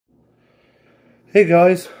Hey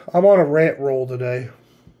guys, I'm on a rant roll today.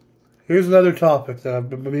 Here's another topic that I've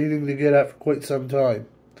been meaning to get at for quite some time.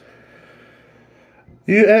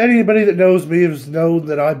 Anybody that knows me has known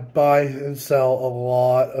that I buy and sell a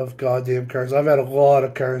lot of goddamn cars. I've had a lot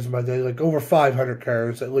of cars in my day, like over 500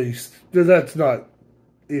 cars at least. That's not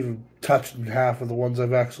even touching half of the ones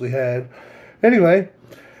I've actually had. Anyway,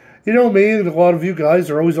 you know me and a lot of you guys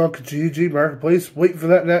are always on Kijiji and Marketplace waiting for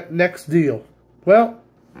that next deal. Well,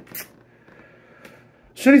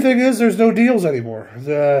 shitty thing is, there's no deals anymore.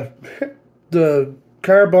 The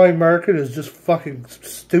car buying market is just fucking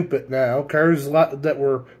stupid now. Cars that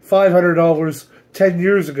were $500 10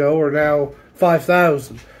 years ago are now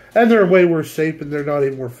 $5,000. And they're in way worse shape and they're not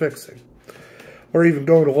even worth fixing. Or even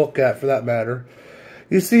going to look at, for that matter.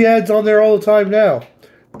 You see ads on there all the time now.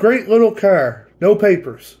 Great little car, no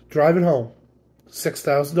papers, driving home,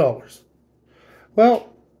 $6,000. Well,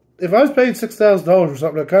 if I was paying $6,000 for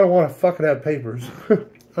something, I kind of want to fucking have papers.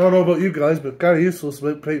 I don't know about you guys, but kind of useless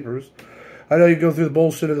with papers. I know you go through the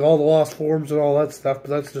bullshit of all the lost forms and all that stuff,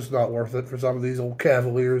 but that's just not worth it for some of these old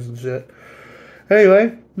Cavaliers and shit.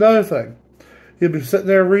 Anyway, another thing. You'll be sitting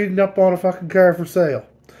there reading up on a fucking car for sale.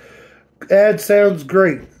 Ad sounds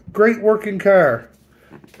great. Great working car.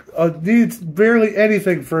 Needs barely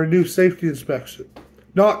anything for a new safety inspection.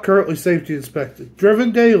 Not currently safety inspected.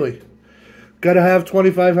 Driven daily. Gotta have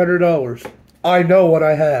 $2,500. I know what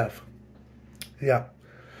I have. Yeah.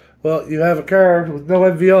 Well, you have a car with no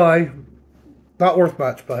MVI. Not worth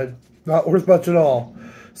much, bud. Not worth much at all.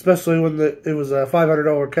 Especially when it was a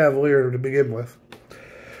 $500 Cavalier to begin with.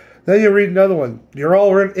 Then you read another one. You're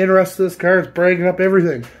all interested in this car. It's bragging up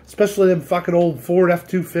everything. Especially them fucking old Ford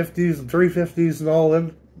F-250s and 350s and all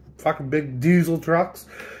them fucking big diesel trucks.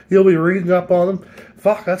 You'll be reading up on them.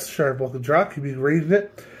 Fuck, that's a sharp looking truck. You'll be reading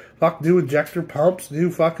it. Fuck, new injector pumps,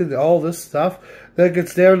 new fucking all this stuff. Then it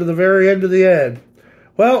gets down to the very end of the ad.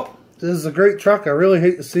 Well, this is a great truck. I really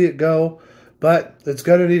hate to see it go. But it's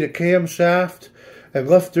going to need a camshaft and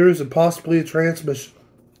lifters and possibly a transmission.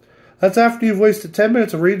 That's after you've wasted 10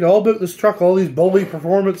 minutes of reading all about this truck, all these bully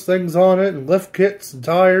performance things on it, and lift kits and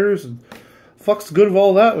tires, and fuck's the good of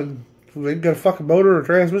all that when they ain't got a fucking motor or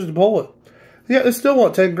transmission to pull it. Yeah, they still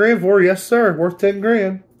want 10 grand for it. Yes, sir. Worth 10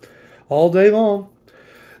 grand. All day long.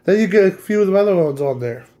 Then you get a few of the other ones on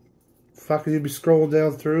there. Fucking you'd be scrolling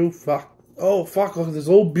down through. Fuck. Oh, fuck. Look at this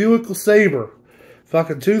old Buick LeSabre.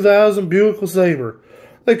 Fucking 2000 Buick LeSabre.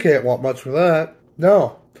 They can't want much for that.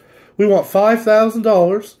 No. We want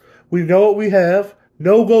 $5,000. We know what we have.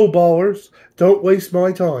 No lowballers. Don't waste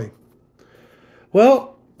my time.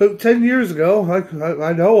 Well, about 10 years ago,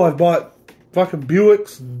 I know I've bought fucking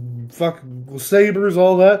Buicks and fucking LeSabres,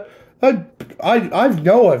 all that. I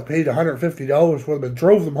know I've paid $150 for them and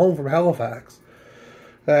drove them home from Halifax.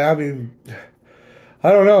 I mean, I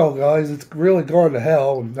don't know, guys. It's really gone to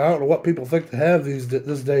hell. And I don't know what people think to have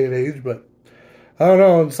this day and age, but I don't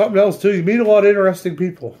know. And something else, too. You meet a lot of interesting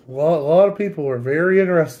people. A lot of people are very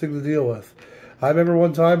interesting to deal with. I remember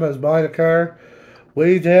one time I was buying a car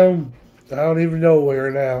way down, I don't even know where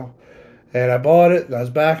now. And I bought it, and I was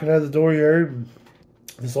backing out of the dooryard, and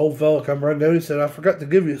this old fella come running out. He said, I forgot to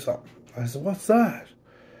give you something. I said, what's that?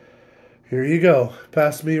 Here you go.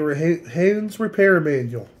 Passed me a Haynes repair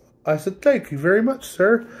manual. I said, thank you very much,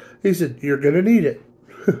 sir. He said, you're going to need it.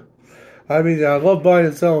 I mean, I love buying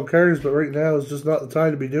and selling cars, but right now is just not the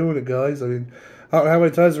time to be doing it, guys. I mean, I don't know how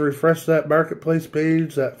many times I refresh that Marketplace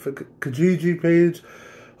page, that Kijiji page,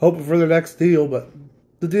 hoping for the next deal, but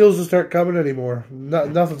the deals just aren't coming anymore.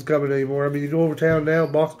 Nothing's coming anymore. I mean, you go over town now,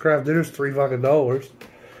 box of craft dinner's $3 fucking.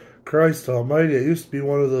 Christ almighty, it used to be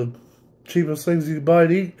one of the cheapest things you could buy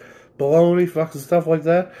to eat. Bologna, fucking stuff like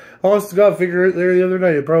that. Honest to God, figure it there the other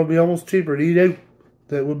night. It'd probably be almost cheaper to eat out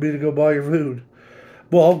than it would be to go buy your food.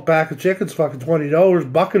 Well, pack of chicken's fucking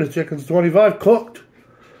 $20. Bucket of chicken's $25 cooked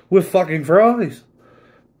with fucking fries.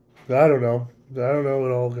 I don't know. I don't know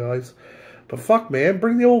at all, guys. But fuck, man,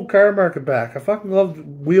 bring the old car market back. I fucking love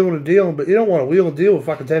wheeling and dealing, but you don't want to wheel and deal with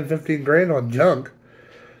fucking 10, 15 grand on junk.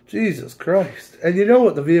 Jesus Christ. And you know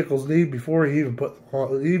what the vehicles need before you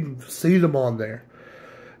even see them on there.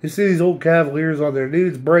 You see these old Cavaliers on there.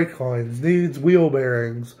 Needs brake lines. Needs wheel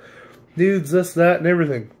bearings. Needs this, that, and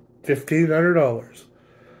everything. $1,500.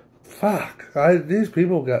 Fuck. These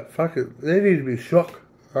people got fucking... They need to be shook.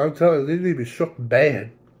 I'm telling you, they need to be shook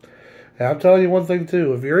bad. And I'm telling you one thing,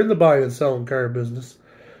 too. If you're in the buying and selling car business,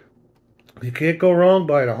 you can't go wrong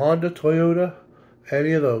buying a Honda, Toyota,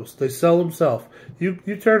 any of those. They sell themselves. You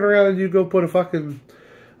turn around and you go put a fucking...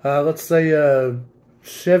 let's say...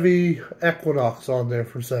 Chevy Equinox on there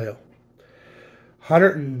for sale.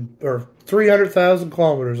 300,000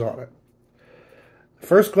 kilometers on it.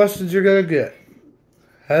 First questions you're going to get.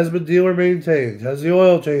 Has it been dealer maintained? Has the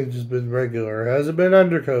oil changes been regular? Has it been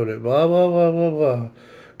undercoated? Blah, blah, blah, blah, blah.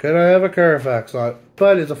 Can I have a Carfax on it?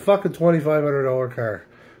 But it's a fucking $2,500 car.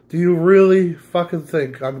 Do you really fucking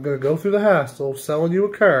think I'm going to go through the hassle of selling you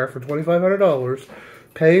a car for $2,500,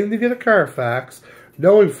 paying to get a Carfax,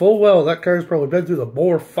 knowing full well that car's probably been through the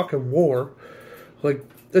Boer fucking war? Like,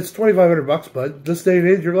 it's $2,500, bud. This day and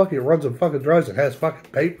age, you're lucky it runs and fucking drives and has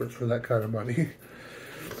fucking papers for that kind of money.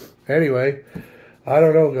 Anyway, I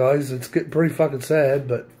don't know, guys. It's getting pretty fucking sad,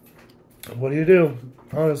 but what do you do?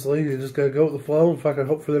 Honestly, you just gotta go with the flow and fucking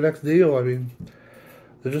hope for the next deal. I mean,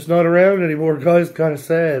 they're just not around anymore, guys. Kind of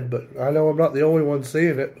sad, but I know I'm not the only one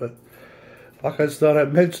seeing it, but fuck, I just thought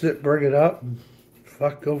I'd mention it, bring it up, and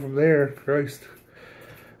fuck, go from there. Christ.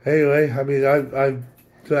 Anyway, I mean,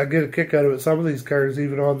 I get a kick out of it. Some of these cars,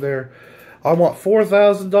 even on there, I want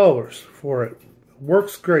 $4,000 for it.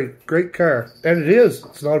 Works great. Great car. And it is.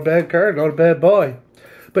 It's not a bad car, not a bad buy.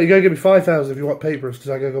 But you gotta give me $5,000 if you want papers,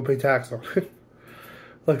 because I gotta go pay tax on it.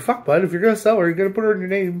 Like, fuck, bud, if you're gonna sell her, you're gonna put her in your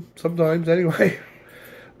name sometimes anyway.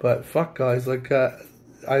 But fuck, guys, like,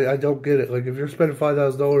 I don't get it. Like, if you're spending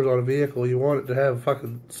 $5,000 on a vehicle, you want it to have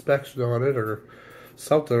fucking inspection on it or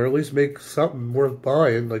something, or at least make something worth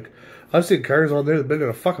buying. Like, I've seen cars on there that have been in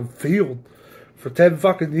a fucking field for 10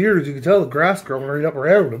 fucking years. You can tell the grass growing right up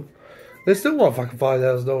around them. They still want fucking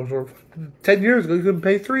 $5,000. Or 10 years ago, you couldn't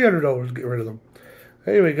pay $300 to get rid of them.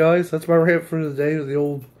 Anyway, guys, that's my rant for the day of the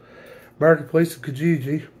old marketplace of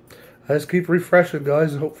Kijiji. I just keep refreshing,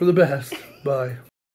 guys, and hope for the best. Bye.